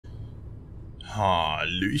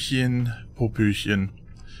Hallöchen, Popöchen.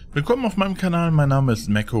 Willkommen auf meinem Kanal, mein Name ist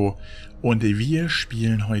Mecco und wir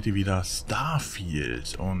spielen heute wieder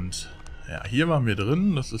Starfield. Und ja, hier waren wir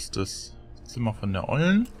drin, das ist das Zimmer von der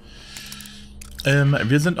Eulen.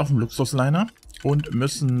 Wir sind auf dem Luxusliner und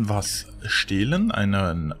müssen was stehlen,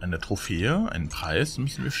 eine Trophäe, einen Preis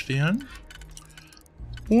müssen wir stehlen.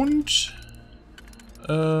 Und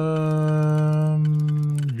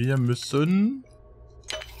wir müssen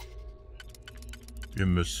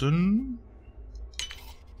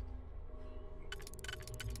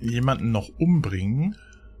jemanden noch umbringen.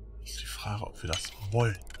 Ist die Frage, ob wir das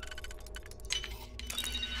wollen.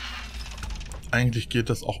 Eigentlich geht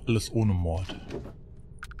das auch alles ohne Mord.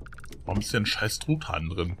 Warum ist hier ein scheiß Truthahn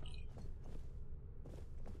drin?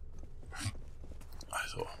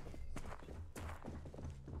 Also.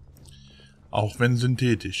 Auch wenn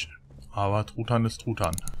synthetisch. Aber Truthahn ist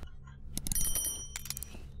Truthahn.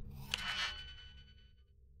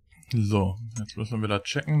 So, jetzt müssen wir wieder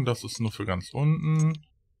checken. Das ist nur für ganz unten.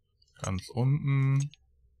 Ganz unten.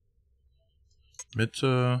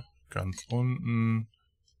 Mitte. Ganz unten.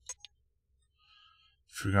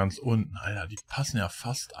 Für ganz unten. Alter, die passen ja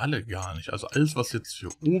fast alle gar nicht. Also alles, was jetzt für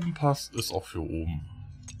oben passt, ist auch für oben.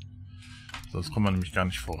 Sonst kommt man nämlich gar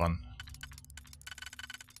nicht voran.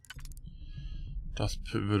 Das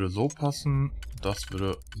würde so passen. Das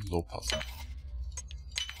würde so passen.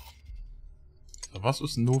 So, was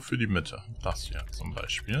ist nur für die Mitte? Das hier zum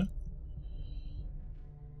Beispiel.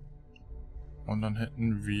 Und dann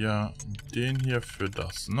hätten wir den hier für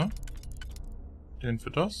das, ne? Den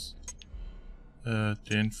für das.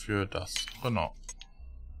 Den für das. Genau.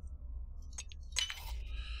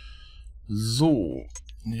 So.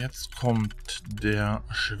 Jetzt kommt der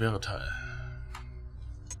schwere Teil.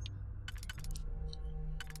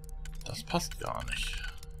 Das passt gar nicht.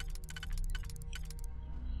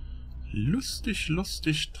 Lustig,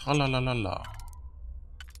 lustig, tralalala.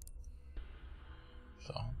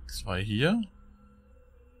 So, 2 hier.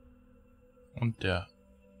 Und der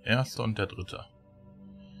erste und der dritte.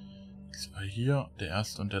 2 hier, der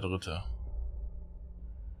erste und der dritte.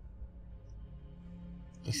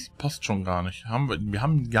 Das passt schon gar nicht. Wir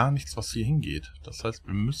haben gar nichts, was hier hingeht. Das heißt,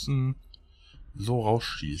 wir müssen so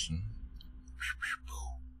rausschießen.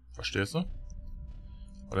 Verstehst du?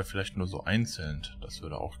 Oder vielleicht nur so einzeln. Das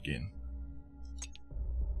würde auch gehen.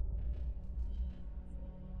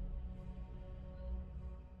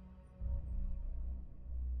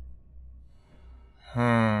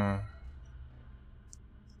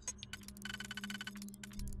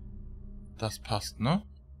 Das passt, ne?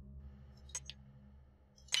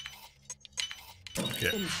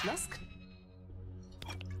 Okay. Im Schloss.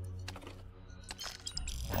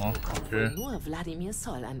 Oh, okay. Nur Wladimir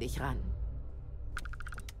Soll an dich ran.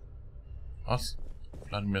 Was?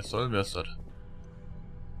 Wladimir Soll? Wer ist das?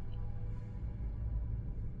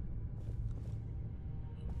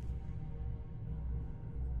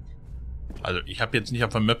 Also, ich habe jetzt nicht auf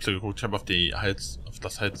der Möpse geguckt, ich habe auf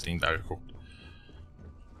das Halsding da geguckt.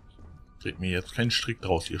 Dreht mir jetzt keinen Strick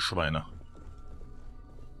draus, ihr Schweine.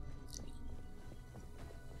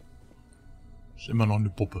 Ist immer noch eine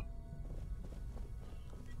Puppe.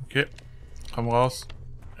 Okay, komm raus.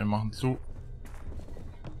 Wir machen zu.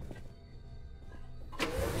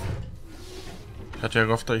 Ich hatte ja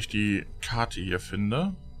gehofft, dass ich die Karte hier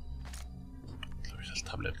finde. Jetzt habe ich das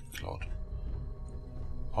Tablet geklaut.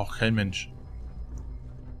 Auch kein Mensch.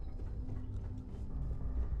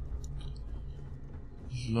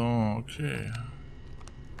 So, okay.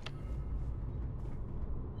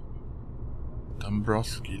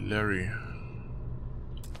 Dombrowski, Larry.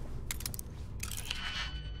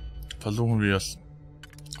 Versuchen wir es.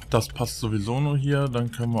 Das passt sowieso nur hier.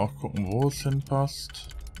 Dann können wir auch gucken, wo es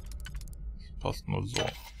hinpasst. Das passt nur so.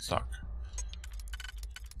 Zack.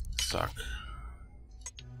 Zack.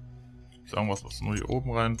 Gibt es irgendwas, was nur hier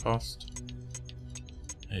oben reinpasst?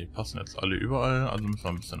 Hey, die passen jetzt alle überall, also müssen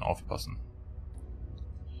wir ein bisschen aufpassen.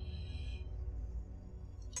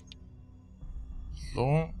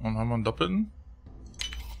 So, und haben wir einen doppelten.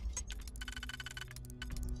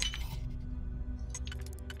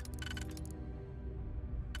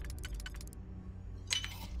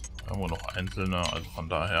 Irgendwo noch einzelne, also von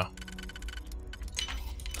daher.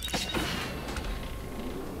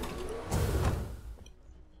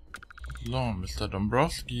 So, Mr.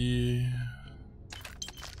 Dombrowski.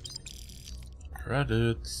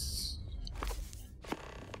 Credits.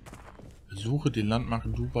 Besuche die Landmarke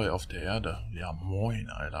Dubai auf der Erde. Ja, moin,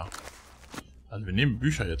 Alter. Also wir nehmen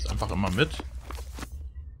Bücher jetzt einfach immer mit.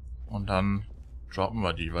 Und dann droppen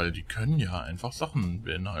wir die, weil die können ja einfach Sachen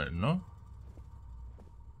beinhalten, ne?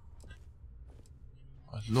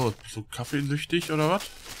 Was ist los? Bist du kaffeesüchtig oder was?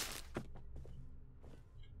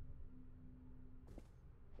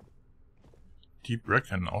 Deep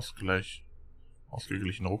Reckon,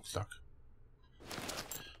 ausgeglichen Rucksack.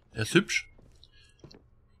 Der ist hübsch.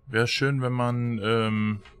 Wäre schön, wenn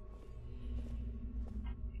man,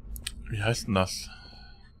 wie heißt denn das?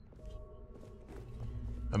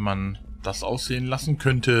 Wenn man das aussehen lassen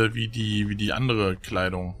könnte, wie die andere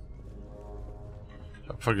Kleidung. Ich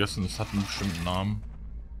hab vergessen, es hat einen bestimmten Namen.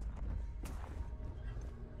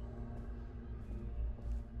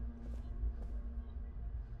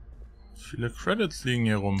 Viele Credits liegen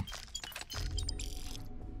hier rum.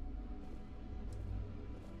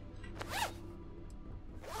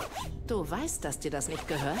 Du weißt, dass dir das nicht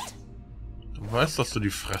gehört? Du weißt, dass du die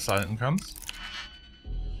Fresse halten kannst?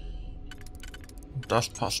 Das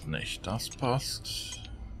passt nicht. Das passt.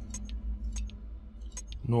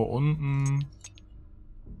 Nur unten.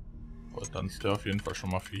 Und dann ist der auf jeden Fall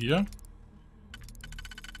schon mal für hier.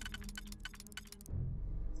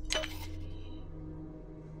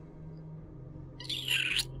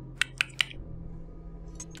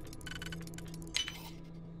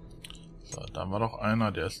 So, da war doch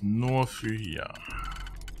einer, der ist nur für hier.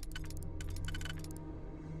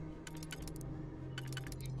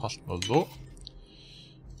 Passt nur so.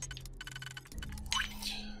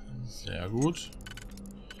 Sehr gut.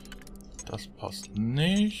 Das passt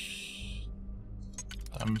nicht.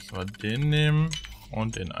 Dann müssen wir den nehmen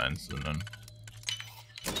und den einzelnen.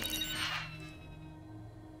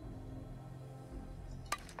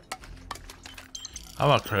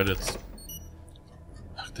 Aber Credits.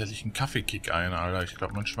 Ach, der sich einen Kaffeekick ein, Alter. Ich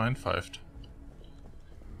glaube, mein Schwein pfeift.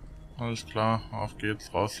 Alles klar, auf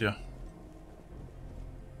geht's, raus hier.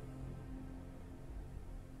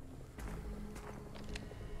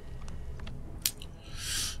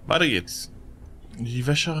 Weiter geht's. Die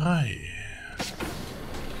Wäscherei.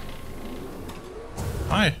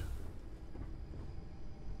 Hi.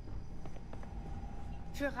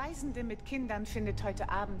 Für Reisende mit Kindern findet heute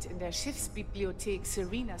Abend in der Schiffsbibliothek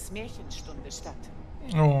Serenas Märchenstunde statt.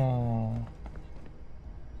 Oh.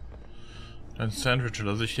 Ein Sandwich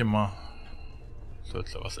lasse ich hier mal.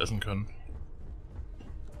 Sollst du was essen können.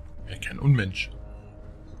 Ja, kein Unmensch.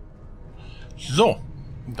 So,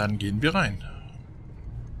 dann gehen wir rein.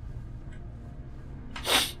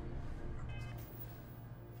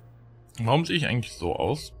 Warum sehe ich eigentlich so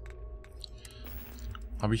aus?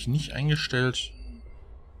 Habe ich nicht eingestellt.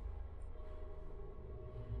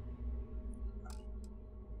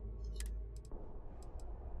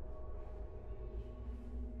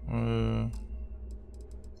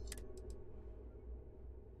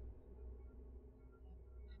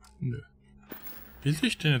 Nö. Wie sehe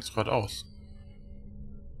ich denn jetzt gerade aus?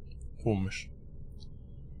 Komisch.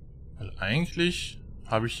 Weil eigentlich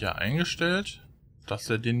habe ich ja eingestellt, dass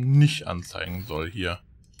er den nicht anzeigen soll hier.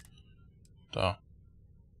 Da.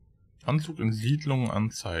 Anzug in Siedlungen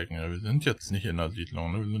anzeigen. Ja, wir sind jetzt nicht in der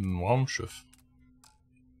Siedlung, ne? Wir sind im Raumschiff.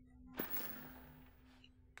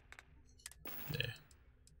 Nee.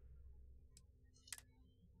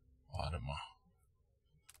 Warte mal.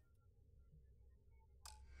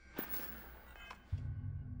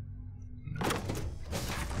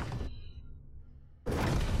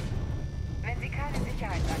 Wenn Sie keine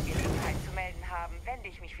Sicherheitsangelegenheit zu melden haben, wende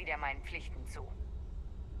ich mich wieder meinen Pflichten zu.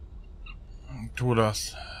 Tu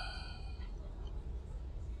das.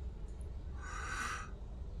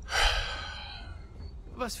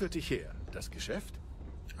 Was führt dich her? Das Geschäft?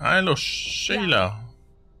 Hallo, Sheila.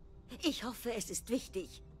 Ich hoffe, es ist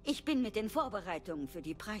wichtig. Ich bin mit den Vorbereitungen für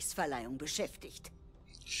die Preisverleihung beschäftigt.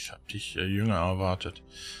 Ich hab dich jünger erwartet.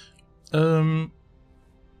 Wann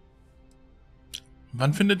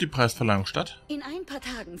findet die Preisverleihung statt? In ein paar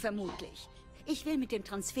Tagen vermutlich. Ich will mit dem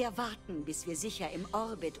Transfer warten, bis wir sicher im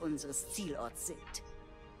Orbit unseres Zielorts sind.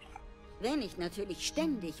 Wenn ich natürlich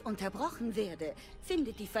ständig unterbrochen werde,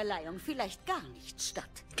 findet die Verleihung vielleicht gar nicht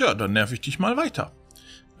statt. Tja, dann nerv ich dich mal weiter.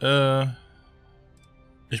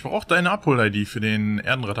 Ich brauche deine Abhol-ID für den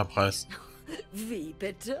Erdenretterpreis. Wie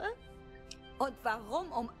bitte? Und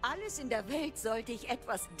warum um alles in der Welt sollte ich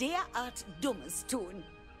etwas derart Dummes tun?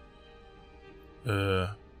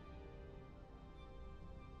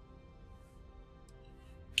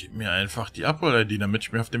 Gib mir einfach die Abhol-ID, damit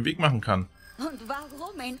ich mich auf den Weg machen kann. Und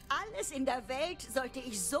warum in alles in der Welt sollte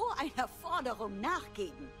ich so einer Forderung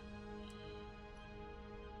nachgeben?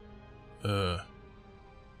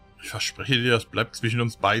 Ich verspreche dir, das bleibt zwischen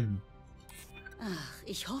uns beiden. Ach,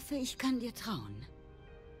 ich hoffe, ich kann dir trauen.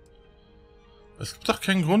 Es gibt doch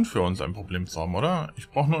keinen Grund für uns, ein Problem zu haben, oder? Ich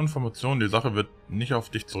brauche nur Informationen, die Sache wird nicht auf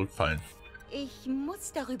dich zurückfallen. Ich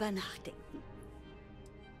muss darüber nachdenken.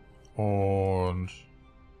 Und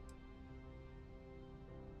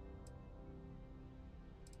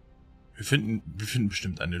Wir finden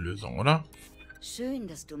bestimmt eine Lösung, oder? Schön,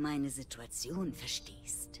 dass du meine Situation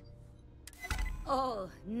verstehst. Oh,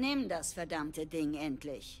 nimm das verdammte Ding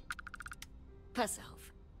endlich. Pass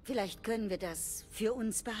auf, vielleicht können wir das für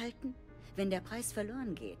uns behalten? Wenn der Preis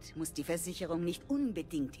verloren geht, muss die Versicherung nicht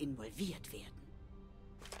unbedingt involviert werden.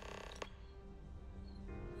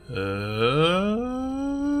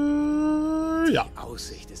 Ja. Die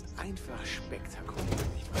Aussicht ist einfach spektakulär,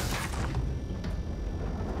 nicht wahr?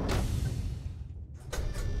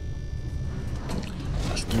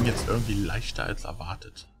 Das ging jetzt irgendwie leichter als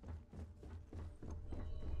erwartet.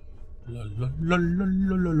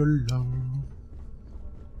 Lalalalalalala.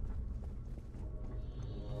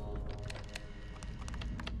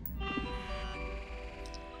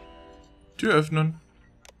 Tür öffnen.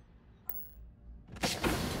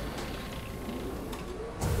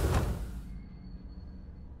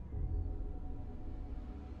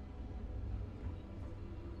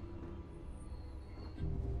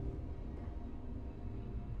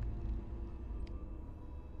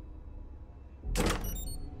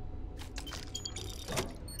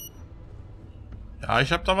 Ja,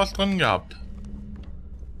 ich habe da was drin gehabt.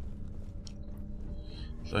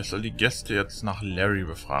 So, ich soll die Gäste jetzt nach Larry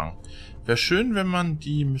befragen. Wäre schön, wenn man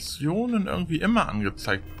die Missionen irgendwie immer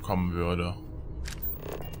angezeigt bekommen würde.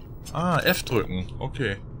 Ah, F drücken.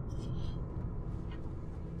 Okay.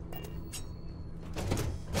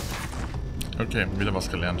 Okay, wieder was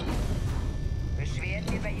gelernt.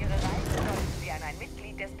 Beschwerden über Ihre Reise sollten Sie an ein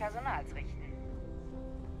Mitglied des Personals richten.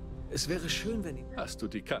 Es wäre schön, wenn... Hast du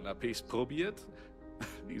die Canapés probiert?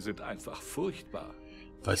 Die sind einfach furchtbar.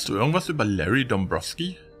 Weißt du irgendwas über Larry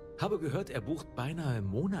Dombrowski? Habe gehört, er bucht beinahe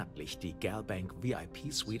monatlich die Galbank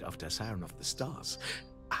VIP Suite auf der Siren of the Stars.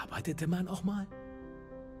 Arbeitet der Mann auch mal?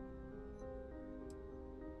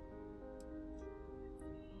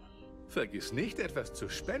 Vergiss nicht, etwas zu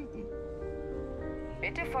spenden.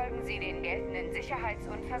 Bitte folgen Sie den geltenden Sicherheits-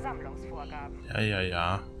 und Versammlungsvorgaben.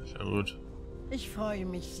 Ja. Ist ja gut. Ich freue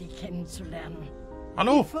mich, Sie kennenzulernen.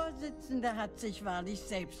 Hallo. Die Vorsitzende hat sich wahrlich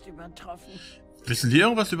selbst übertroffen. Wissen Sie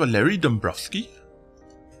irgendwas über Larry Dombrowski?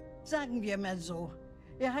 Sagen wir mal so,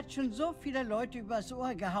 er hat schon so viele Leute übers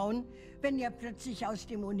Ohr gehauen, wenn er plötzlich aus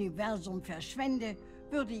dem Universum verschwände,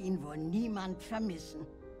 würde ihn wohl niemand vermissen.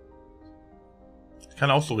 Ich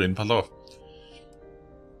kann auch so reden, pass auf.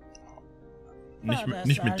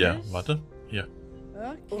 Nicht mit der. Warte, hier.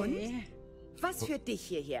 Okay. Was führt dich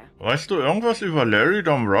hierher? Weißt du irgendwas über Larry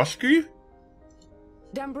Dombrowski?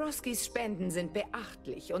 Dombrowskis Spenden sind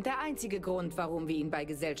beachtlich und der einzige Grund, warum wir ihn bei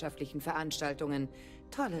gesellschaftlichen Veranstaltungen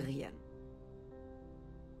tolerieren.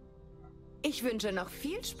 Ich wünsche noch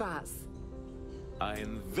viel Spaß.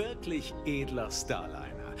 Ein wirklich edler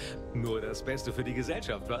Starliner. Nur das Beste für die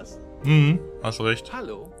Gesellschaft, was? Hast recht.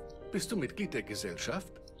 Hallo, bist du Mitglied der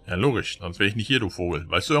Gesellschaft? Ja, logisch, sonst wäre ich nicht hier, du Vogel.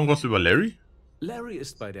 Weißt du irgendwas über Larry? Larry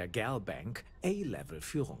ist bei der Galbank A-Level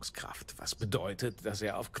Führungskraft, was bedeutet, dass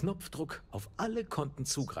er auf Knopfdruck auf alle Konten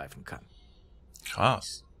zugreifen kann.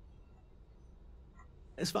 Krass.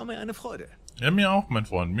 Es war mir eine Freude. Ja, mir auch, mein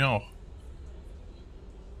Freund, mir auch.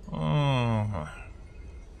 Oh.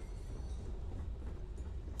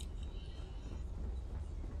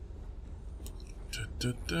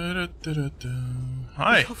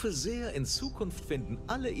 Hi. Ich hoffe sehr, in Zukunft finden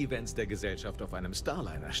alle Events der Gesellschaft auf einem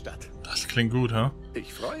Starliner statt. Das klingt gut, hä?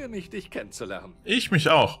 Ich freue mich, dich kennenzulernen. Ich mich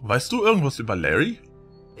auch. Weißt du irgendwas über Larry?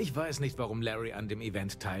 Ich weiß nicht, warum Larry an dem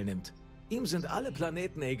Event teilnimmt. Ihm sind alle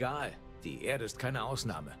Planeten egal. Die Erde ist keine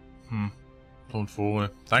Ausnahme. So ein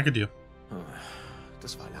Vogel. Danke dir.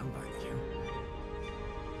 Das war langweilig.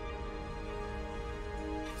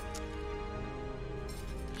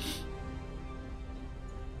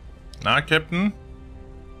 Na, Captain?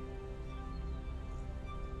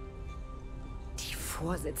 Die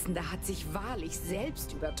Vorsitzende hat sich wahrlich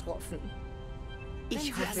selbst übertroffen.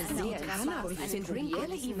 Ich hoffe sehr, in Zukunft finden wir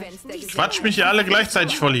alle Events der Quatsch mich ja alle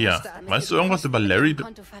gleichzeitig voll hier. Weißt du irgendwas über Larry?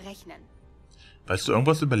 Weißt du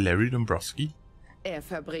irgendwas über Larry Dombrowski? Er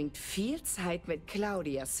verbringt viel Zeit mit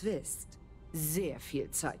Claudia Swist. Sehr viel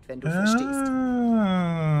Zeit, wenn du verstehst.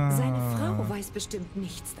 Seine Frau weiß bestimmt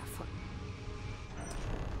nichts davon.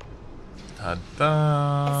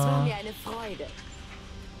 Tada. Es war mir eine Freude.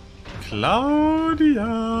 Claudia.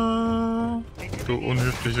 Du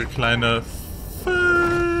unhöfliche kleine Federbraut.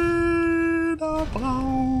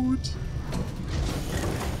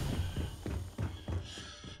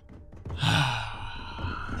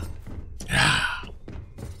 Ja.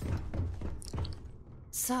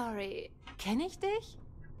 Sorry, kenne ich dich?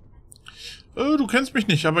 Du kennst mich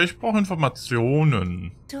nicht, aber ich brauche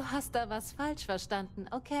Informationen. Du hast da was falsch verstanden,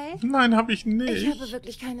 okay? Nein, habe ich nicht. Ich habe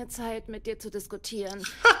wirklich keine Zeit, mit dir zu diskutieren.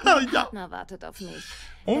 Ja. Mein Partner wartet auf mich.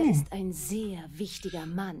 Oh. Er ist ein sehr wichtiger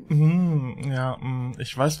Mann.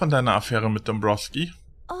 Ich weiß von deiner Affäre mit Dombrowski.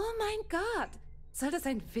 Oh mein Gott. Soll das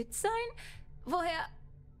ein Witz sein? Woher...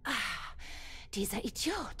 Ah, dieser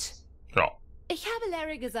Idiot. Ja. Ich habe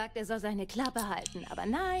Larry gesagt, er soll seine Klappe halten. Aber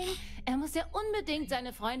nein, er muss ja unbedingt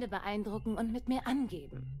seine Freunde beeindrucken und mit mir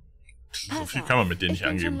angeben. So viel kann man mit denen nicht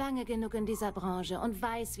angeben. Ich bin schon lange genug in dieser Branche und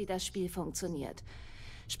weiß, wie das Spiel funktioniert.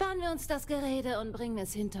 Sparen wir uns das Gerede und bringen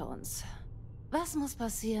es hinter uns. Was muss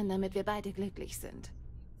passieren, damit wir beide glücklich sind?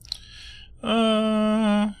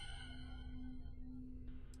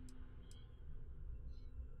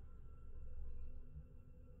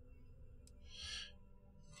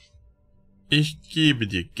 Ich gebe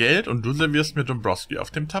dir Geld und du servierst mir Dombrowski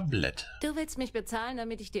auf dem Tablett. Du willst mich bezahlen,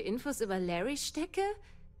 damit ich dir Infos über Larry stecke?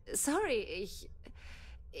 Sorry,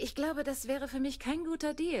 ich glaube, das wäre für mich kein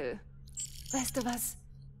guter Deal. Weißt du was?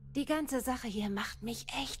 Die ganze Sache hier macht mich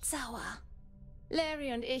echt sauer.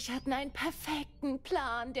 Larry und ich hatten einen perfekten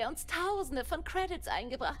Plan, der uns Tausende von Credits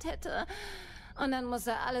eingebracht hätte. Und dann muss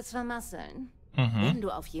er alles vermasseln. Wenn du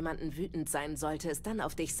auf jemanden wütend sein solltest, dann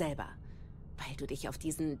auf dich selber. Weil du dich auf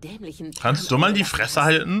diesen dämlichen... Kannst du mal die Fresse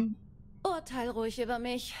halten? Urteil ruhig über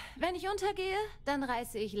mich. Wenn ich untergehe, dann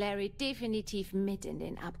reiße ich Larry definitiv mit in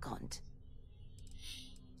den Abgrund.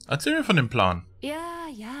 Erzähl mir von dem Plan.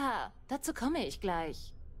 Ja, dazu komme ich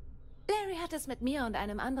gleich. Larry hat es mit mir und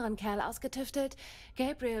einem anderen Kerl ausgetüftelt,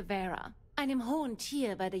 Gabriel Vera, einem hohen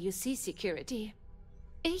Tier bei der UC Security.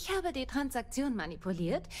 Ich habe die Transaktion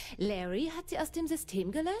manipuliert, Larry hat sie aus dem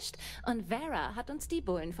System gelöscht und Vera hat uns die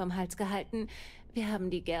Bullen vom Hals gehalten. Wir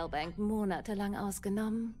haben die Galbank monatelang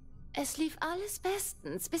ausgenommen. Es lief alles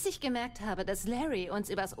bestens, bis ich gemerkt habe, dass Larry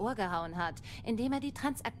uns übers Ohr gehauen hat, indem er die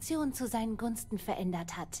Transaktion zu seinen Gunsten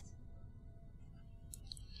verändert hat.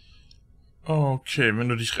 Okay, wenn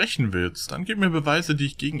du dich rächen willst, dann gib mir Beweise, die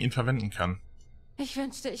ich gegen ihn verwenden kann. Ich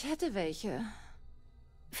wünschte, ich hätte welche.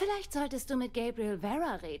 Vielleicht solltest du mit Gabriel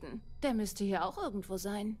Vera reden. Der müsste hier auch irgendwo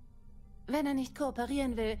sein. Wenn er nicht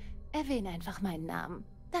kooperieren will, erwähne einfach meinen Namen.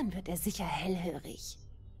 Dann wird er sicher hellhörig.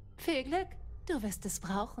 Viel Glück, du wirst es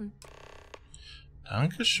brauchen.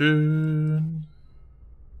 Dankeschön.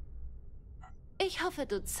 Ich hoffe,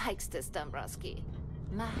 du zeigst es, Dombrowski.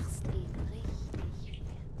 Machst ihn richtig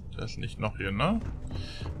fett. Das ist nicht noch hier, ne?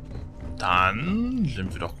 Dann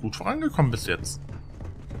sind wir doch gut vorangekommen bis jetzt.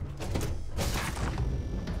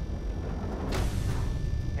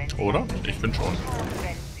 Oder? Ich bin schon.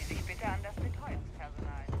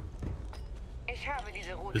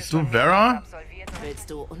 Bist du Vera?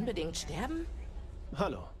 Willst du unbedingt sterben?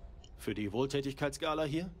 Hallo. Für die Wohltätigkeitsgala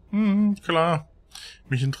hier? Klar.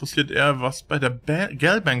 Mich interessiert eher, was bei der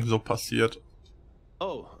Galbank so passiert.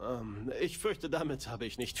 Oh, ich fürchte, damit habe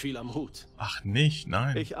ich nicht viel am Hut. Ach nicht,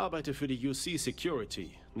 nein. Ich arbeite für die UC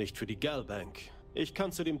Security, nicht für die Galbank. Ich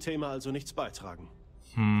kann zu dem Thema also nichts beitragen.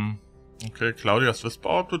 Okay, Claudia Swiss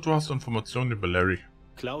behauptet, du hast Informationen über Larry.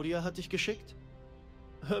 Claudia hat dich geschickt?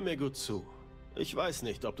 Hör mir gut zu. Ich weiß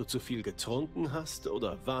nicht, ob du zu viel getrunken hast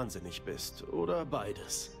oder wahnsinnig bist oder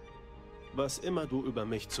beides. Was immer du über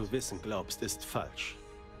mich zu wissen glaubst, ist falsch.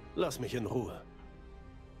 Lass mich in Ruhe.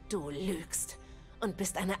 Du lügst und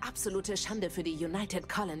bist eine absolute Schande für die United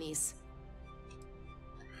Colonies.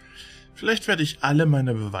 Vielleicht werde ich alle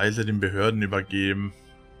meine Beweise den Behörden übergeben.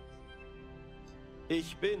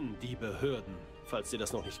 Ich bin die Behörden, falls dir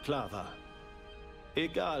das noch nicht klar war.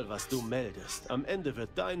 Egal, was du meldest, am Ende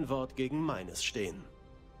wird dein Wort gegen meines stehen.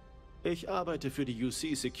 Ich arbeite für die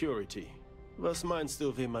UC Security. Was meinst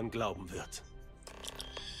du, wem man glauben wird?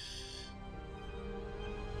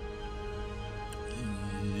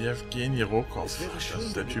 Evgeny Rokov, das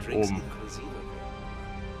ist der Typ oben.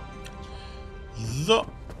 So.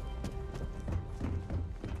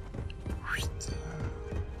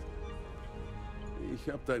 Ich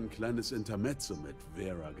habe dein kleines Intermezzo mit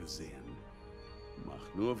Vera gesehen.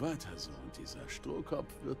 Mach nur weiter so und dieser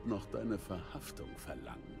Strohkopf wird noch deine Verhaftung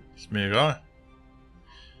verlangen. Ist mir egal.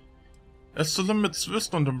 Er ist zusammen mit Swiss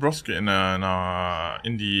und Dombrowski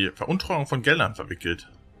in die Veruntreuung von Geldern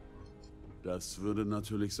verwickelt. Das würde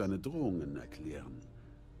natürlich seine Drohungen erklären.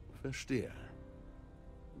 Verstehe.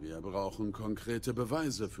 Wir brauchen konkrete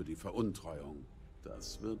Beweise für die Veruntreuung.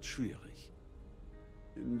 Das wird schwierig.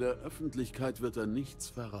 In der Öffentlichkeit wird er nichts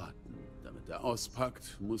verraten. Damit er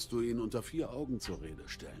auspackt, musst du ihn unter 4 Augen zur Rede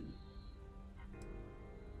stellen.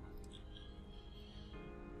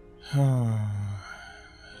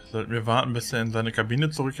 Sollten wir warten, bis er in seine Kabine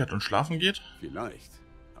zurückkehrt und schlafen geht? Vielleicht.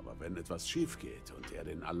 Aber wenn etwas schief geht und er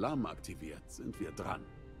den Alarm aktiviert, sind wir dran.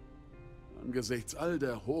 Angesichts all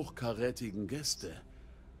der hochkarätigen Gäste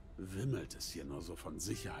wimmelt es hier nur so von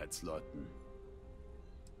Sicherheitsleuten.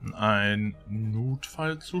 Ein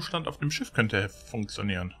Notfallzustand auf dem Schiff könnte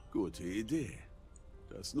funktionieren. Gute Idee.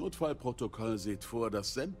 Das Notfallprotokoll sieht vor,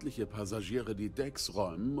 dass sämtliche Passagiere die Decks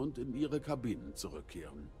räumen und in ihre Kabinen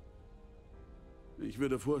zurückkehren. Ich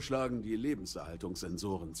würde vorschlagen, die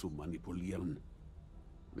Lebenserhaltungssensoren zu manipulieren.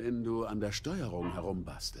 Wenn du an der Steuerung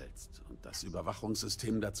herumbastelst und das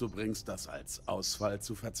Überwachungssystem dazu bringst, das als Ausfall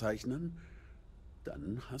zu verzeichnen,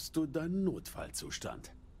 dann hast du deinen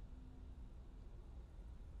Notfallzustand.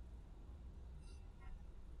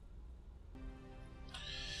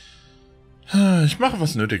 Ich mache,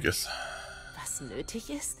 was nötig ist. Was nötig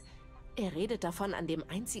ist? Er redet davon, an dem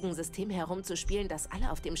einzigen System herumzuspielen, das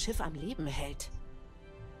alle auf dem Schiff am Leben hält.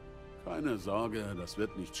 Keine Sorge, das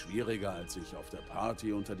wird nicht schwieriger, als sich auf der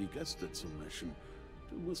Party unter die Gäste zu mischen.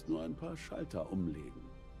 Du musst nur ein paar Schalter umlegen.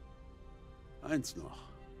 Eins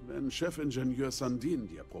noch. Wenn Chefingenieur Sandin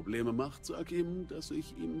dir Probleme macht, sag ihm, dass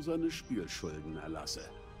ich ihm seine Spielschulden erlasse.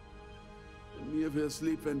 Mir wäre es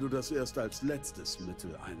lieb, wenn du das erst als letztes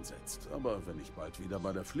Mittel einsetzt. Aber wenn ich bald wieder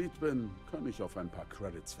bei der Fleet bin, kann ich auf ein paar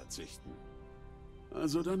Credits verzichten.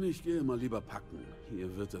 Also dann, ich gehe mal lieber packen.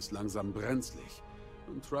 Hier wird es langsam brenzlig.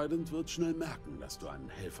 Und Trident wird schnell merken, dass du einen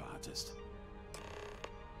Helfer hattest.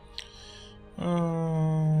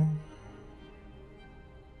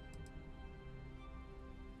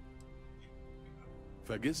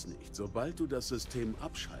 Vergiss nicht, sobald du das System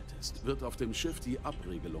abschaltest, wird auf dem Schiff die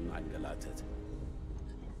Abregelung eingeleitet.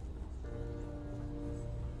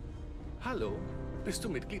 Hallo, bist du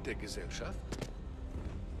Mitglied der Gesellschaft?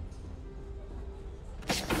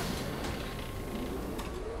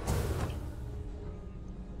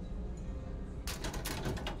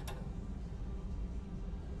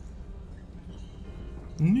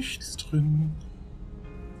 Nichts drin.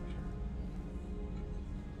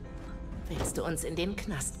 Willst du uns in den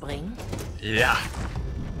Knast bringen? Ja.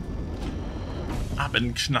 Ab in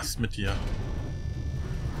den Knast mit dir.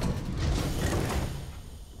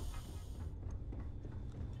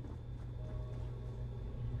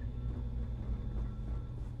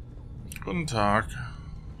 Guten Tag.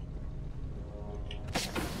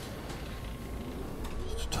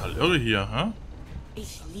 Total irre hier, hä?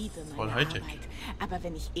 Ich liebe meine Voll Hightech. Arbeit. Aber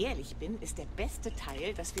wenn ich ehrlich bin, ist der beste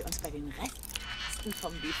Teil, dass wir uns bei den Resten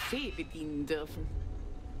vom Buffet bedienen dürfen.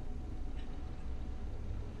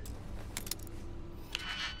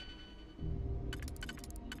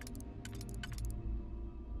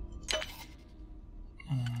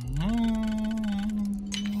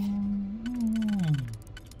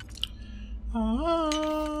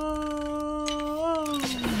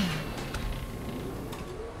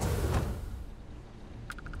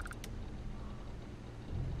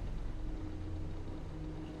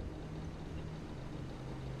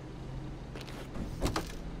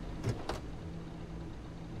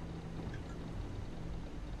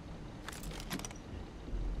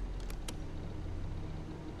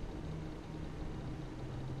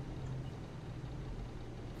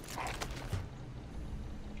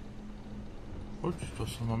 Gut,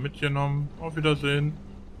 das haben wir mitgenommen. Auf Wiedersehen.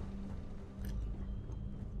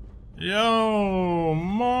 Jo,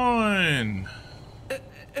 moin.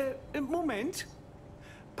 Moment.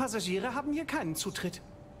 Passagiere haben hier keinen Zutritt.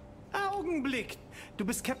 Augenblick. Du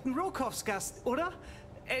bist Captain Rokoffs Gast, oder?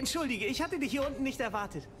 Entschuldige, ich hatte dich hier unten nicht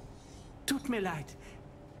erwartet. Tut mir leid.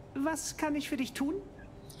 Was kann ich für dich tun?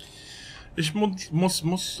 Ich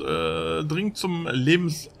muss dringend zum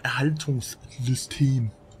Lebenserhaltungssystem.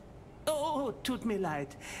 Oh, tut mir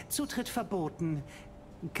leid. Zutritt verboten.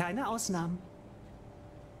 Keine Ausnahmen.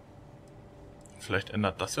 Vielleicht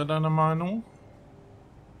ändert das ja deine Meinung.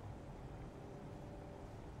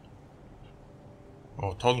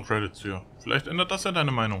 Oh, 1000 Credits hier. Vielleicht ändert das ja deine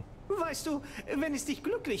Meinung. Weißt du, wenn es dich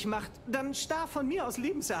glücklich macht, dann starr von mir aus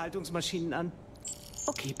Lebenserhaltungsmaschinen an.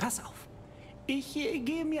 Okay, pass auf. Ich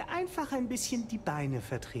gehe mir einfach ein bisschen die Beine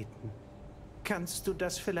vertreten. Kannst du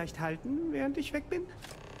das vielleicht halten, während ich weg bin?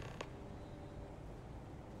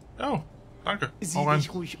 Ja, danke. Sieh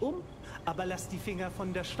dich ruhig um, aber lass die Finger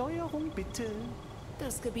von der Steuerung, bitte.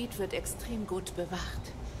 Das Gebiet wird extrem gut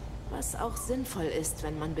bewacht. Was auch sinnvoll ist,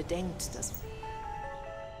 wenn man bedenkt, dass...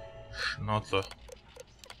 Schnauze.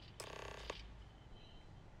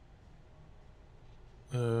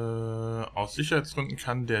 Aus Sicherheitsgründen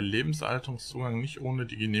kann der Lebenserhaltungszugang nicht ohne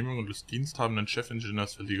die Genehmigung des diensthabenden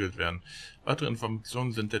Chefingenieurs versiegelt werden. Weitere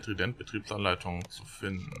Informationen sind der Trident-Betriebsanleitung zu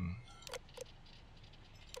finden.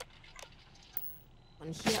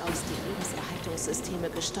 Von hier aus die Lebenserhaltungssysteme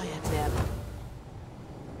gesteuert werden.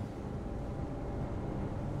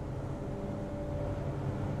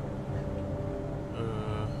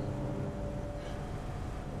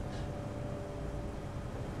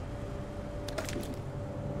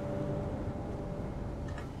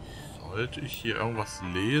 Sollte ich hier irgendwas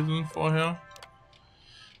lesen vorher?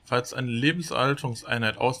 Falls eine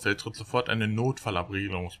Lebenserhaltungseinheit ausfällt, tritt sofort eine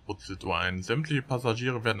Notfallabriegelungsprozedur ein. Sämtliche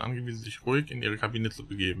Passagiere werden angewiesen, sich ruhig in ihre Kabine zu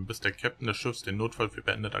begeben, bis der Captain des Schiffs den Notfall für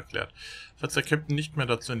beendet erklärt. Falls der Captain nicht mehr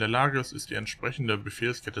dazu in der Lage ist, ist die entsprechende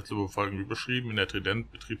Befehlskette zu befolgen, wie beschrieben in der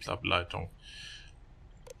Trident-Betriebsableitung.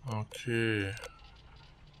 Okay.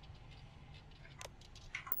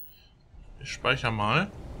 Ich speichere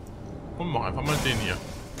mal und mache einfach mal den hier.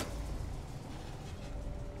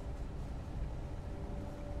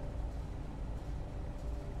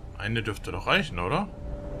 Eine dürfte doch reichen, oder?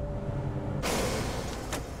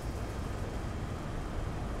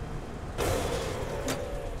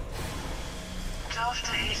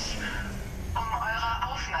 Dürfte ich um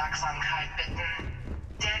eure Aufmerksamkeit bitten?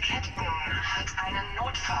 Der Captain hat einen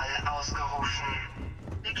Notfall ausgerufen.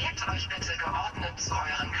 Begebt euch bitte geordnet zu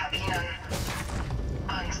euren Kabinen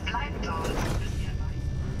und bleibt dort, bis ihr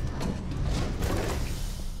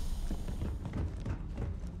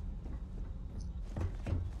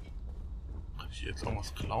Jetzt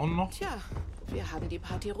irgendwas klauen noch? Tja, wir haben die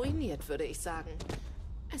Party ruiniert, würde ich sagen.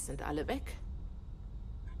 Es sind alle weg.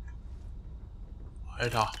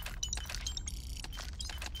 Alter.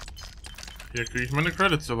 Hier kriege ich meine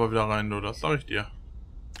Credits aber wieder rein, du, das sag ich dir.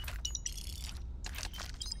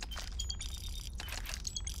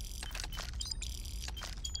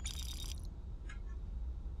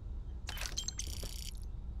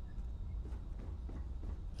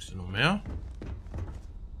 Ist hier noch mehr?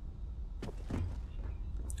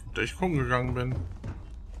 Da ich gucken gegangen bin.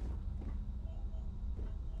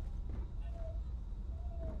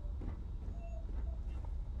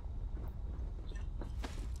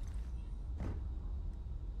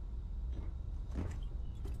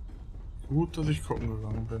 Gut, dass ich gucken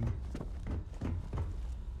gegangen bin.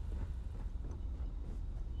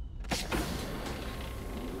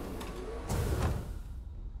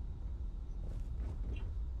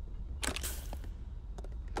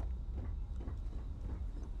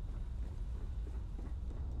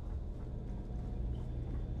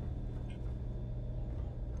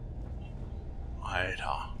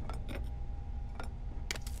 Alter.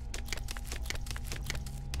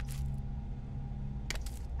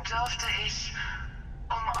 Dürfte ich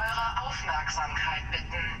um eure Aufmerksamkeit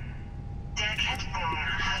bitten? Der Captain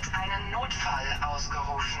hat einen Notfall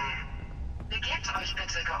ausgerufen. Begebt euch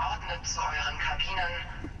bitte geordnet zu euren Kabinen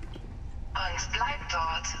und bleibt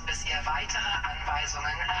dort, bis ihr weitere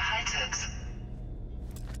Anweisungen erhaltet.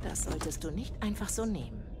 Das solltest du nicht einfach so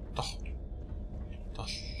nehmen. Doch.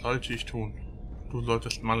 Das sollte ich tun. Du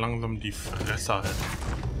solltest mal langsam die Fresse halten.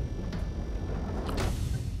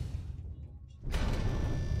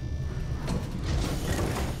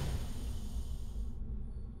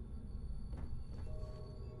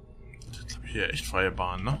 Jetzt habe ich hier echt freie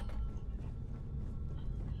Bahn, ne?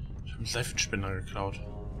 Ich habe einen Seifenspinner geklaut.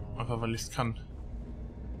 Einfach weil ich es kann.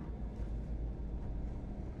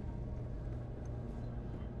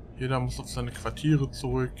 Jeder muss auf seine Quartiere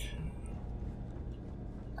zurück.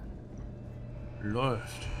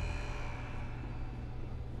 Läuft.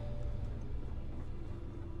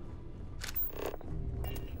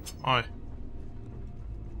 Hi.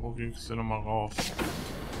 Wo ging's denn nochmal raus?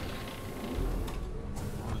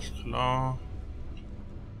 Alles klar.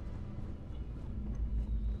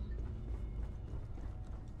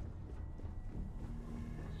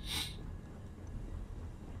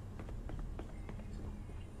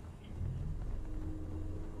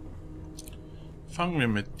 Fangen wir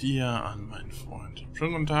mit dir an, mein Freund.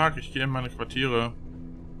 Schönen guten Tag, ich gehe in meine Quartiere.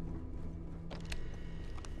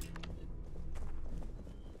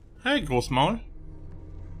 Hey, Großmaul.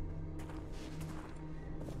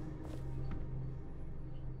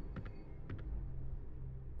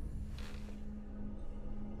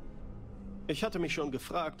 Ich hatte mich schon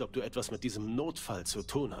gefragt, ob du etwas mit diesem Notfall zu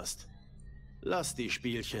tun hast. Lass die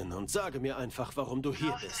Spielchen und sage mir einfach, warum du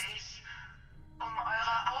hier bist. Um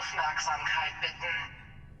eure Aufmerksamkeit bitten.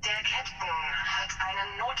 Der Captain hat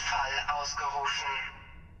einen Notfall ausgerufen.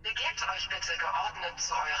 Begebt euch bitte geordnet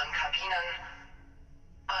zu euren Kabinen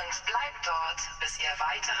und bleibt dort, bis ihr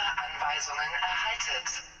weitere Anweisungen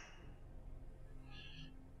erhaltet.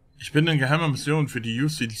 Ich bin in geheimer Mission für die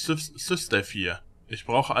UC Sysstaff hier. Ich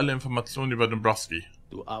brauche alle Informationen über Dombrowski.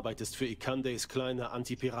 Du arbeitest für Ikandes kleine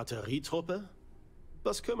Antipiraterietruppe?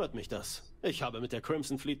 Was kümmert mich das? Ich habe mit der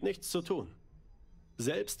Crimson Fleet nichts zu tun.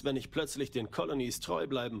 Selbst wenn ich plötzlich den Colonies treu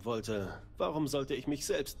bleiben wollte, warum sollte ich mich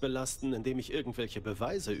selbst belasten, indem ich irgendwelche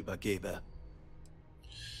Beweise übergebe?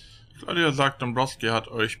 Claudia sagt, Dombrowski hat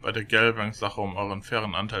euch bei der Gelbank-Sache um euren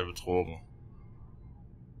fairen Anteil betrogen.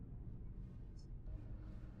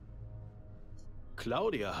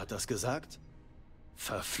 Claudia hat das gesagt?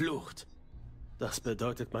 Verflucht. Das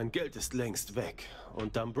bedeutet, mein Geld ist längst weg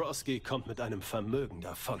und Dombrowski kommt mit einem Vermögen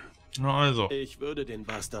davon. Na also. Ich würde den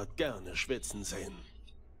Bastard gerne schwitzen sehen.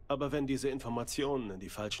 Aber wenn diese Informationen in die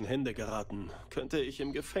falschen Hände geraten, könnte ich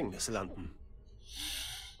im Gefängnis landen.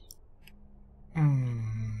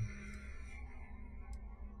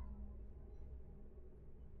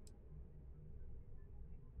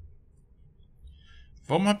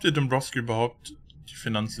 Warum habt ihr Dombrowski überhaupt die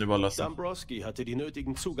Finanzen überlassen? Dombrowski hatte die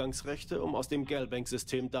nötigen Zugangsrechte, um aus dem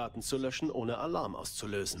Galbank-System Daten zu löschen, ohne Alarm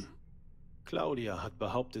auszulösen. Claudia hat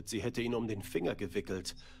behauptet, sie hätte ihn um den Finger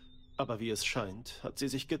gewickelt. Aber wie es scheint, hat sie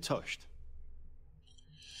sich getäuscht.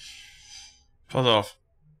 Pass auf.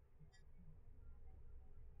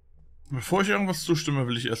 Bevor ich irgendwas zustimme,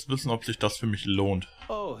 will ich erst wissen, ob sich das für mich lohnt.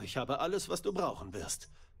 Oh, ich habe alles, was du brauchen wirst.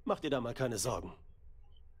 Mach dir da mal keine Sorgen.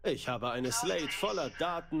 Ich habe eine Slate voller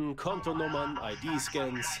Daten, Kontonummern,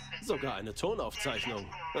 ID-Scans, sogar eine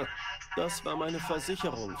Tonaufzeichnung. Das war meine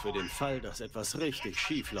Versicherung für den Fall, dass etwas richtig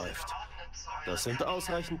schief läuft. Das sind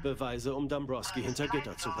ausreichend Beweise, um Dombrowski hinter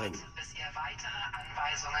Gitter zu bringen.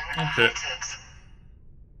 Okay.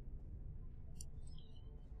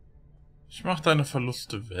 Ich mach deine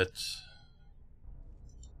Verluste wett.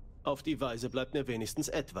 Auf die Weise bleibt mir wenigstens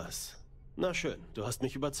etwas. Na schön, du hast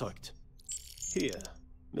mich überzeugt. Hier,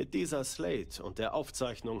 mit dieser Slate und der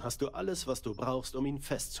Aufzeichnung hast du alles, was du brauchst, um ihn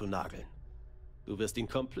festzunageln. Du wirst ihn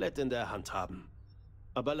komplett in der Hand haben.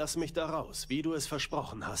 Aber lass mich da raus, wie du es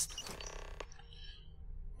versprochen hast.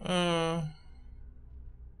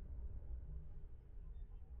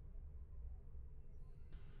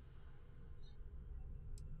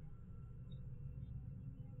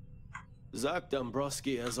 Sag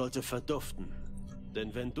Dombrowski, er sollte verduften.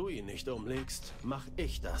 Denn wenn du ihn nicht umlegst, mach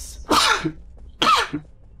ich das.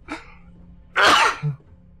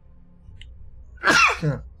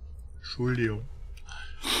 Entschuldigung.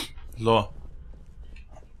 So.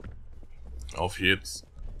 Auf jetzt.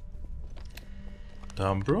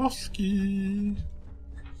 Dombrowski.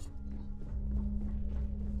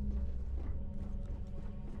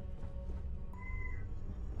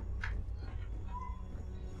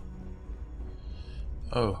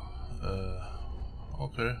 Oh,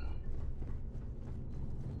 okay.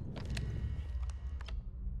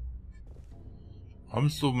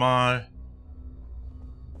 Kommst du mal?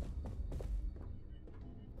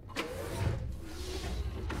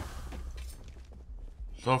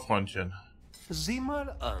 So, Freundchen. Sieh mal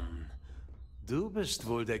an. Du bist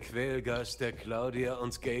wohl der Quälgeist, der Claudia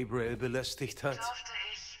und Gabriel belästigt hat.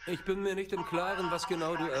 Ich bin mir nicht im Klaren, was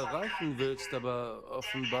genau du erreichen willst, aber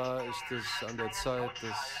offenbar ist es an der Zeit,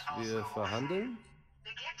 dass wir verhandeln.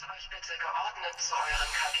 Begebt euch bitte geordnet zu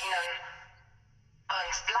euren Kabinen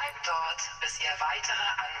und bleibt dort, bis ihr weitere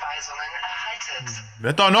Anweisungen erhaltet.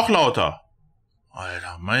 Werd doch noch lauter.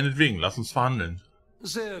 Alter, meinetwegen, lass uns verhandeln.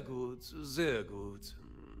 Sehr gut, sehr gut.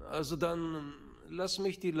 Also dann lass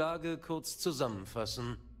mich die Lage kurz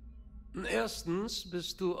zusammenfassen. Erstens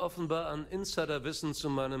bist du offenbar an Insiderwissen zu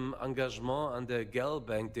meinem Engagement an der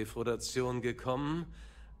Galbank-Defraudation gekommen,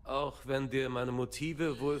 auch wenn dir meine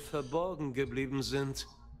Motive wohl verborgen geblieben sind.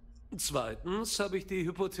 Zweitens habe ich die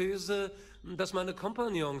Hypothese, dass meine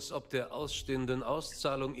Kompagnons ob der ausstehenden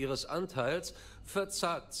Auszahlung ihres Anteils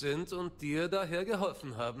verzagt sind und dir daher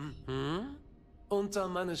geholfen haben. Und da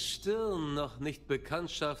meine Stirn noch nicht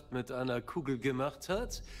Bekanntschaft mit einer Kugel gemacht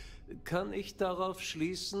hat, kann ich darauf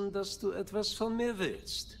schließen, dass du etwas von mir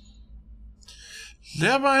willst.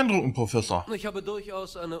 Sehr beeindruckend, Professor. Ich habe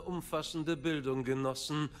durchaus eine umfassende Bildung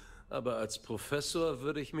genossen, aber als Professor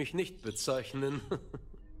würde ich mich nicht bezeichnen.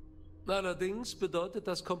 Allerdings bedeutet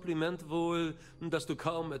das Kompliment wohl, dass du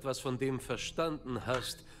kaum etwas von dem verstanden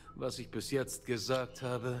hast, was ich bis jetzt gesagt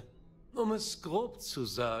habe. Um es grob zu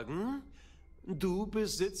sagen, du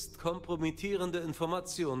besitzt kompromittierende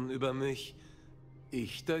Informationen über mich.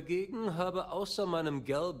 Ich dagegen habe außer meinem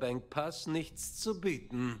Galbank-Pass nichts zu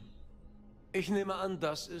bieten. Ich nehme an,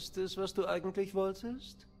 das ist es, was du eigentlich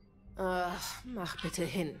wolltest? Ach, mach bitte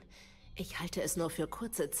hin. Ich halte es nur für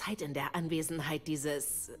kurze Zeit in der Anwesenheit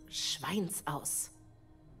dieses Schweins aus.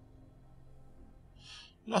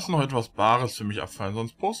 Lass noch etwas Bares für mich abfallen,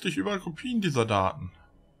 sonst poste ich überall Kopien dieser Daten.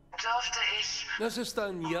 Dürfte ich... Es ist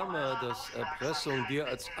ein Jammer, dass Erpressung dir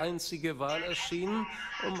als einzige Wahl erschien,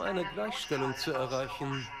 um eine Gleichstellung zu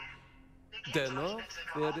erreichen. Dennoch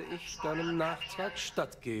werde ich deinem Nachtrag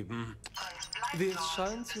stattgeben. Wie es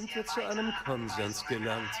scheint, sind wir zu einem Konsens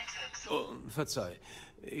gelangt. Oh, verzeih,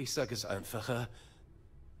 ich sage es einfacher.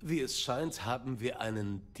 Wie es scheint, haben wir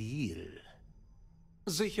einen Deal.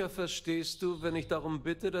 Sicher verstehst du, wenn ich darum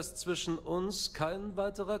bitte, dass zwischen uns kein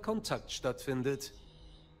weiterer Kontakt stattfindet.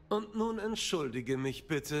 Und nun entschuldige mich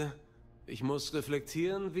bitte. Ich muss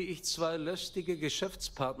reflektieren, wie ich 2 lästige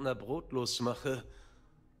Geschäftspartner brotlos mache.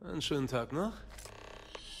 Einen schönen Tag noch.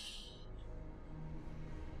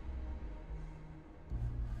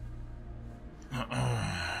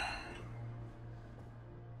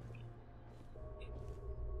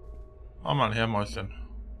 Komm mal her, Mäuschen.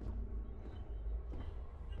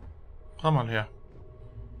 Komm mal her.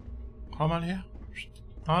 Komm mal her.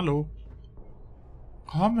 Hallo.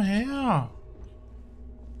 Komm her.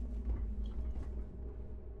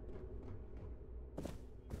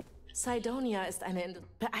 Cydonia ist eine...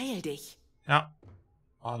 Beeil dich. Ja.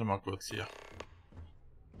 Warte mal kurz hier.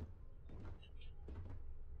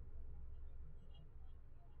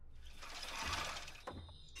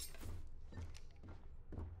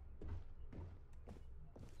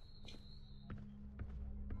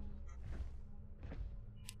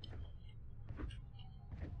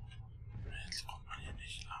 Jetzt kommt man hier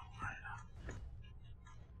nicht lang, Alter.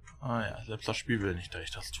 Ah ja, selbst das Spiel will nicht, dass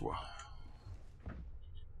ich das tue.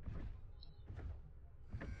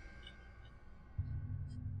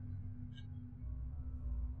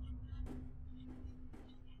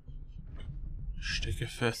 Stecke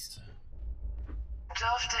fest.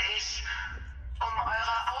 Dürfte ich um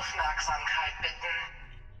eure Aufmerksamkeit bitten?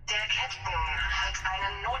 Der Captain hat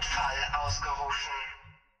einen Notfall ausgerufen.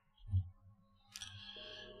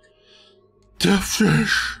 Der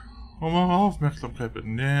Fisch! Um eure Aufmerksamkeit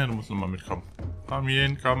bitten. Nee, du musst nochmal mitkommen. Komm hier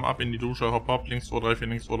hin, komm ab in die Dusche, hopp hopp, links 2, 3, 4,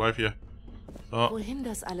 links 2, 3, 4. So. Wohin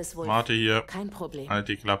das alles wohl? Warte hier. Kein Problem. Halt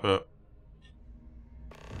die Klappe.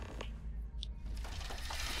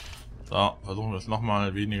 So, versuchen wir es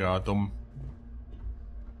nochmal weniger dumm.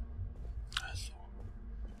 Also.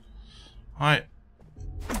 Hi.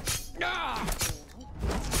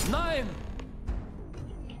 Nein!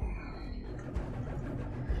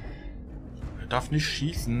 Er darf nicht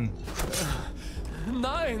schießen.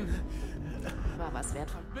 Nein! War was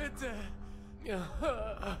wertvoll. Bitte! Wir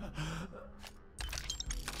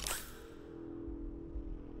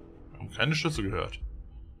haben keine Schüsse gehört.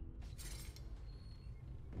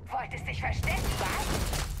 Wolltest dich verstecken, was?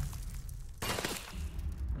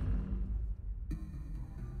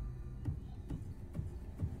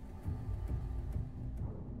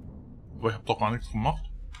 Aber ich hab doch gar nichts gemacht.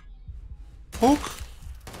 Guck!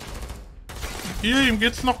 Hier, ihm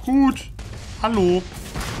geht's noch gut. Hallo.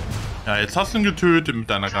 Ja, jetzt hast du ihn getötet mit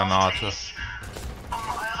deiner Granate.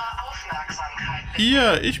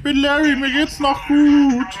 Hier, ich bin Larry, mir geht's noch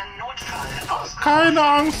gut. Keine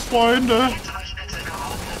Angst, Freunde.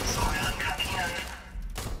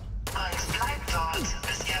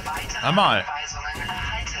 Einmal.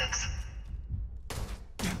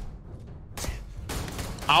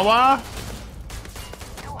 Aua.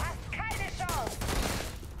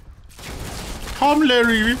 Komm,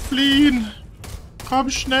 Larry, wir fliehen. Komm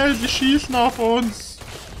schnell, sie schießen auf uns.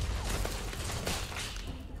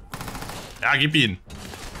 Ja, gib ihn.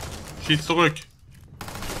 Schieß zurück. Bin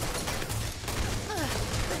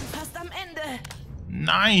fast am Ende.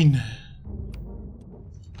 Nein.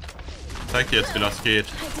 Zeig dir jetzt, wie das geht.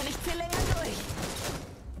 Halte nicht viel länger durch.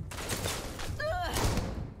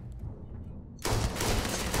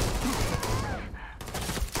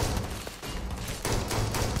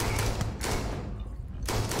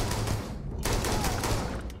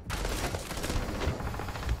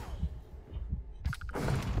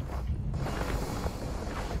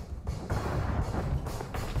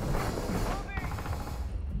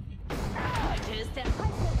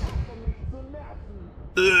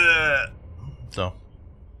 So.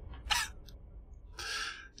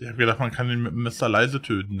 Ich hab gedacht, man kann ihn mit dem Messer leise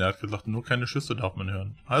töten. Der hat gesagt, nur keine Schüsse darf man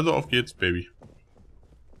hören. Also auf geht's, Baby.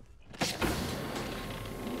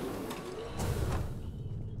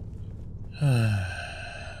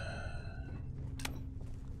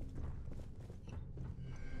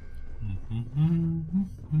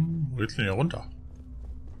 Wo geht's denn hier runter?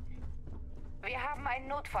 Wir haben einen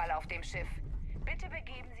Notfall auf dem Schiff. Bitte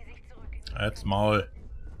begeben Sie sich zurück. Jetzt Maul.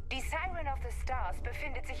 Die Siren of the Stars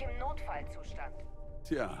befindet sich im Notfallzustand.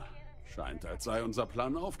 Tja, scheint, als sei unser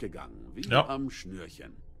Plan aufgegangen. Wie Ja. am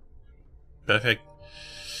Schnürchen. Perfekt.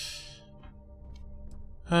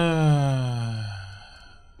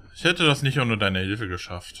 Ich hätte das nicht ohne deine Hilfe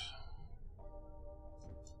geschafft.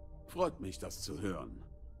 Freut mich, das zu hören.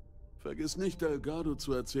 Vergiss nicht, Delgado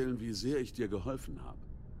zu erzählen, wie sehr ich dir geholfen habe.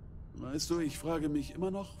 Weißt du, ich frage mich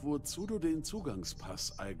immer noch, wozu du den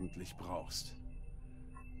Zugangspass eigentlich brauchst.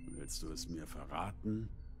 Willst du es mir verraten?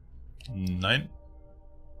 Nein.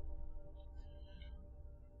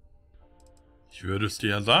 Ich würde es dir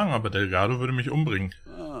ja sagen, aber Delgado würde mich umbringen.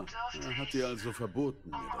 Ah, er hat dir also verboten,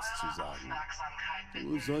 mir das zu sagen.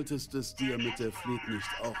 Du solltest es dir mit der Fleet nicht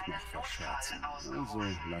auch noch verscherzen. Also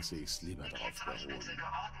lasse ich's lieber drauf beruhen.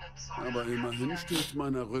 Aber immerhin steht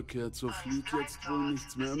meiner Rückkehr zur Fleet jetzt wohl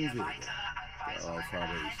nichts mehr im Wege. Darauf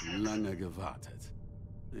habe ich lange gewartet.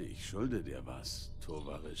 Ich schulde dir was,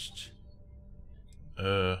 Tovarisch.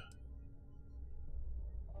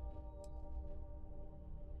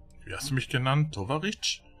 Wie hast du mich genannt?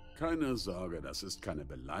 Tovarisch? Keine Sorge, das ist keine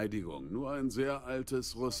Beleidigung, nur ein sehr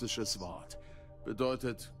altes russisches Wort.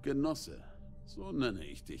 Bedeutet Genosse. So nenne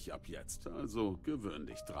ich dich ab jetzt, also gewöhn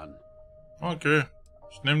dich dran. Okay.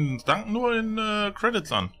 Ich nehme den Dank nur in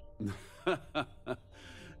Credits an.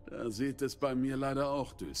 Da sieht es bei mir leider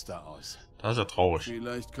auch düster aus. Das ist ja traurig.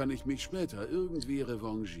 Vielleicht kann ich mich später irgendwie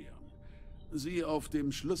revanchieren. Sieh auf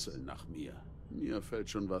dem Schlüssel nach mir. Mir fällt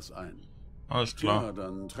schon was ein. Alles klar. Ja,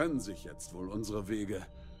 dann trennen sich jetzt wohl unsere Wege.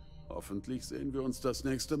 Hoffentlich sehen wir uns das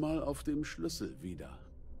nächste Mal auf dem Schlüssel wieder.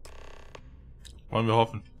 Wollen wir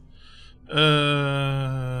hoffen.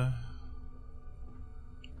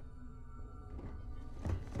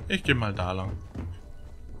 Ich gehe mal da lang.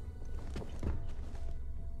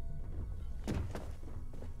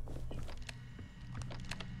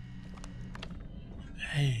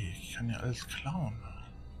 Hey, ich kann ja alles klauen.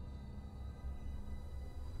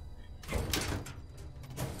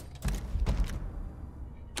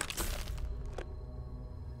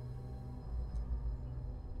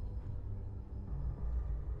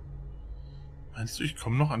 Meinst du, ich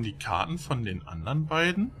komme noch an die Karten von den anderen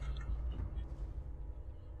beiden?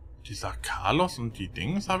 Dieser Carlos und die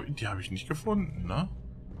Dings, die habe ich nicht gefunden, ne?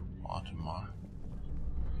 Warte mal.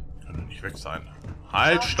 Können nicht weg sein.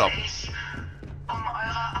 Halt, stopp! Um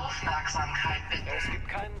eure Aufmerksamkeit bitten. Es gibt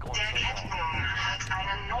keinen Grund. Der Captain hat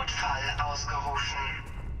einen Notfall ausgerufen.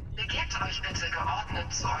 Begebt euch bitte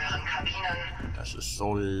geordnet zu euren Kabinen. Das ist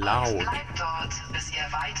so laut. Und bleibt dort, bis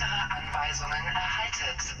ihr weitere Anweisungen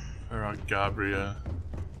erhaltet. Gabriel.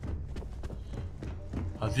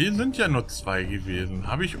 Also hier sind ja nur 2 gewesen.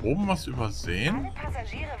 Habe ich oben was übersehen? Alle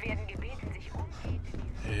Passagiere werden gebeten, sich umgehend in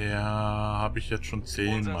diese... Ja, habe ich jetzt schon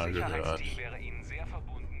 10-mal gehört.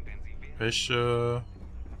 Welche?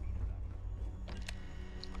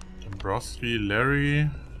 Dombrowski, Larry.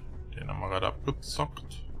 Den haben wir gerade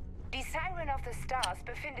abgezockt. Die Siren of the Stars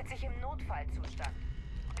befindet sich im Notfallzustand.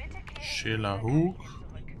 Bitte kehren Sheila Hook.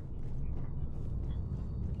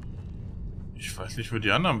 Ich weiß nicht, wo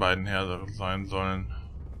die anderen beiden her sein sollen.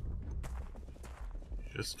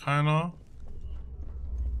 Hier ist keiner.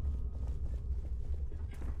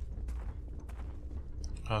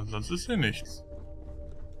 Ja, sonst ist hier nichts.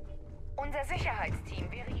 Unser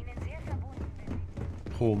Sicherheitsteam wäre Ihnen sehr verbunden, wenn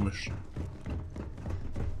Sie... Komisch.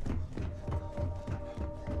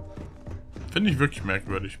 Finde ich wirklich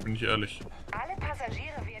merkwürdig, bin ich ehrlich. Alle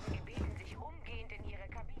Passagiere werden gebeten, sich umgehend in ihre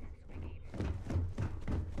Kabinen zu begeben.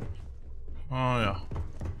 Ah ja.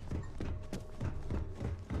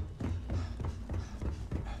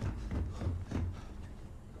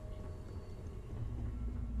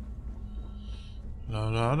 La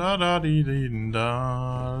la la da di di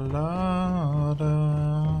da la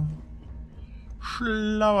da.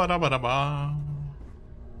 Schlabadabadaba.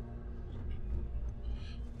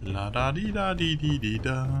 La da di da di di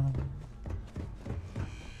da.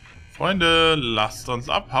 Freunde, lasst uns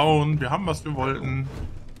abhauen. Wir haben, was wir wollten.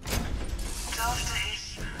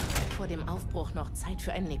 Vor dem Aufbruch noch Zeit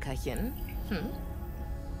für ein Nickerchen?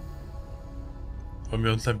 Wollen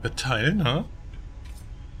wir uns ein Bett teilen, ne?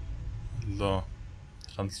 So.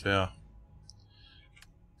 Transfer.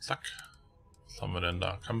 Zack. Was haben wir denn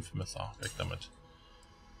da? Kampfmesser. Weg damit.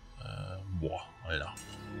 Boah, Alter.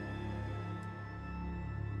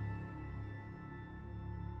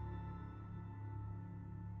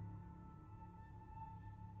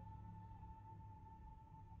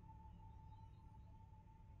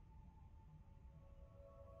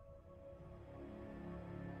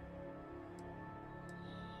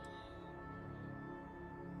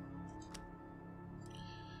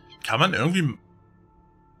 Kann man irgendwie...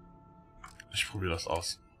 Ich probiere das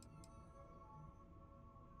aus.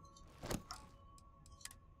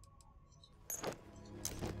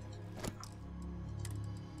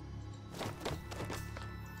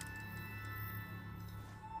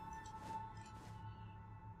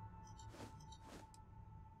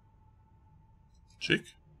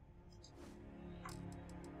 Schick.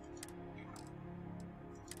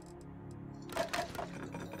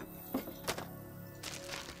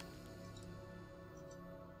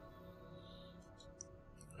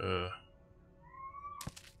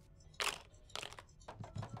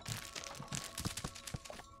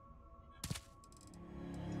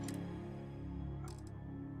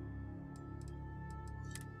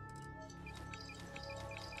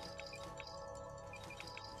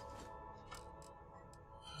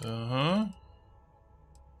 Aha.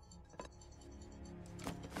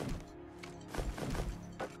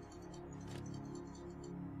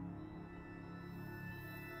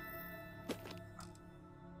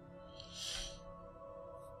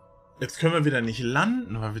 Jetzt können wir wieder nicht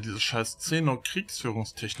landen, weil wir diese scheiß 10 Uhr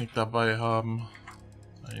Kriegsführungstechnik dabei haben.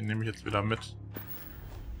 Die nehme ich jetzt wieder mit.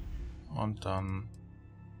 Und dann...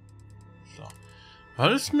 So.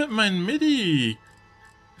 Was ist mit meinen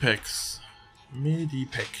Midi-Packs?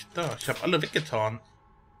 Midi-Pack. Da, ich habe alle weggetan.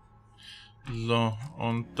 So,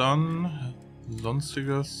 und dann...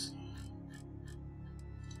 Sonstiges.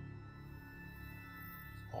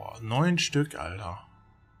 Boah, 9 Stück, Alter.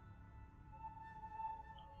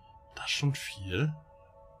 Das ist schon viel.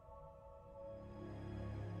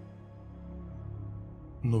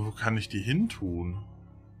 Nur wo kann ich die hin tun?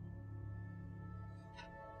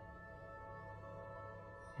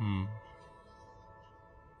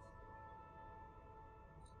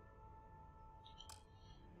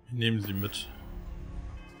 Wir nehmen sie mit.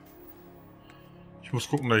 Ich muss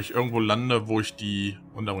gucken, dass ich irgendwo lande, wo ich die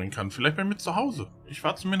unterbringen kann. Vielleicht bei mir zu Hause. Ich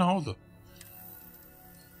fahre zu mir nach Hause.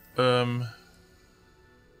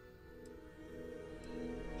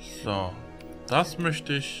 So. Das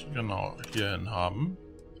möchte ich, genau, hierhin haben.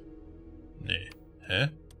 Nee. Hä?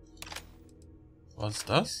 Was ist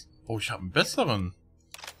das? Oh, ich habe einen besseren.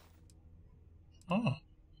 Ah.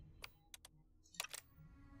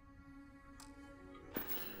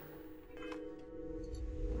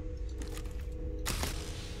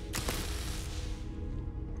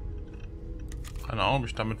 Keine Ahnung, ob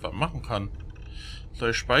ich damit was machen kann. So,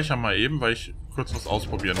 ich speichere mal eben, weil ich kurz was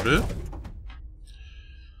ausprobieren will.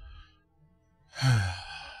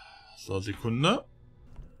 So, Sekunde.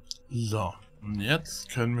 So, und jetzt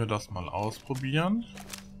können wir das mal ausprobieren.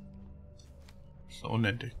 So,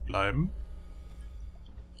 unendlich bleiben.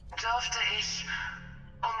 Dürfte ich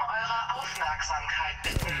um eure Aufmerksamkeit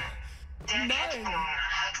bitten? Der Captain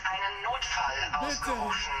hat einen Notfall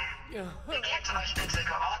ausgerufen. Begebt euch bitte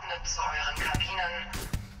geordnet zu euren Kabinen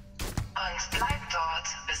und bleibt dort,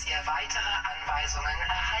 bis ihr weitere Anweisungen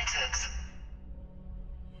erhaltet.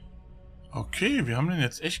 Okay, wir haben den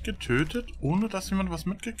jetzt echt getötet, ohne dass jemand was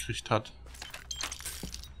mitgekriegt hat.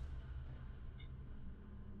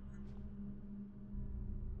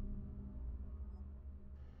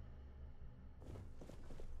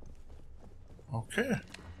 Okay.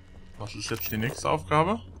 Was ist jetzt die nächste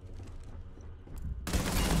Aufgabe?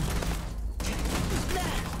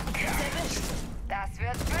 Das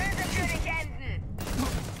wird böse für dich enden.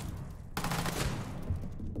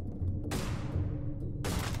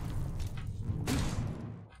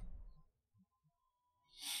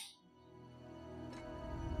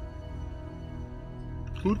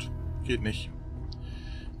 Gut, geht nicht.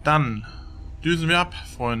 Dann düsen wir ab,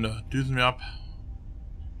 Freunde. Düsen wir ab.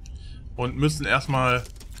 Und müssen erstmal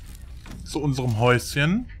zu unserem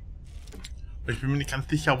Häuschen. Ich bin mir nicht ganz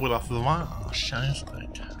sicher, wo das war. Oh, Scheiße.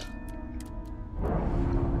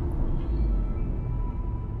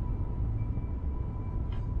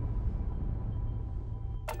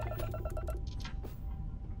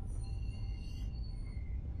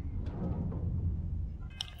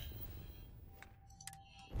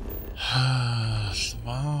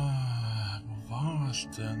 Wo war es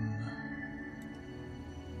denn?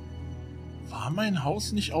 War mein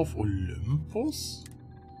Haus nicht auf Olympus?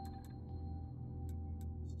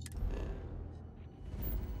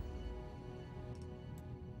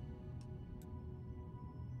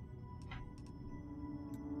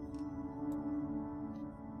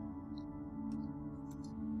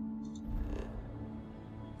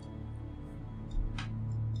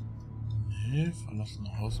 Nee,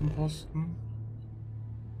 verlassene Außenposten.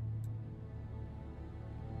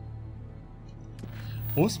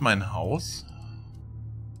 Wo ist mein Haus?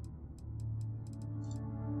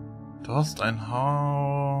 Du hast ein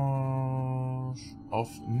Haus auf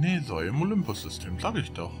Nesoi im Olympus-System, sag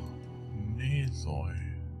ich doch. Nesoi.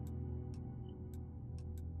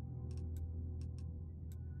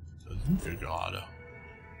 Da sind wir gerade.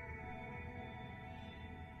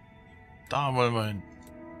 Da wollen wir hin.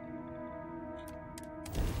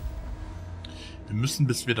 Wir müssen,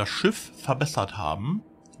 bis wir das Schiff verbessert haben,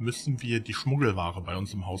 müssen wir die Schmuggelware bei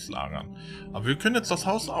uns im Haus lagern. Aber wir können jetzt das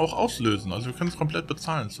Haus auch auslösen. Also wir können es komplett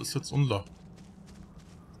bezahlen. Das ist jetzt unser.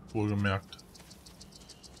 Wohlgemerkt.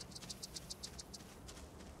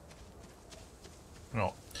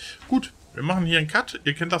 Ja. Gut, wir machen hier einen Cut.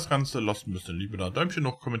 Ihr kennt das Ganze. Lasst ein bisschen Liebe da. Däumchen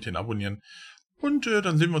hoch, kommentieren, abonnieren. Und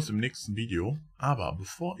dann sehen wir uns im nächsten Video. Aber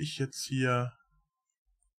bevor ich jetzt hier...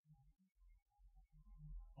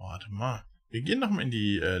 Warte mal. Wir gehen nochmal in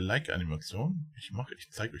die Like-Animation. Ich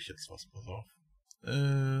zeige euch jetzt was. Pass auf.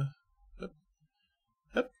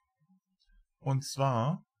 Und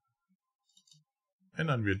zwar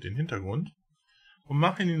ändern wir den Hintergrund und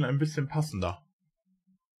machen ihn ein bisschen passender.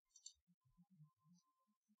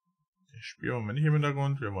 Ich spiele aber nicht im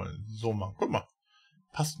Hintergrund, wir wollen so machen. Guck mal,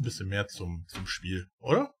 passt ein bisschen mehr zum Spiel,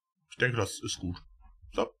 oder? Ich denke, das ist gut.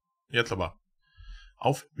 So, jetzt aber.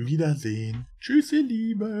 Auf Wiedersehen. Tschüss, ihr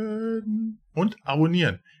Lieben. Und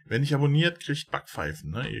abonnieren. Wer nicht abonniert, kriegt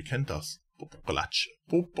Backpfeifen, ne? Ihr kennt das. Popoklatsch.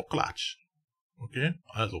 Popoklatsch. Okay,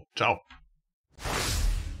 also, ciao.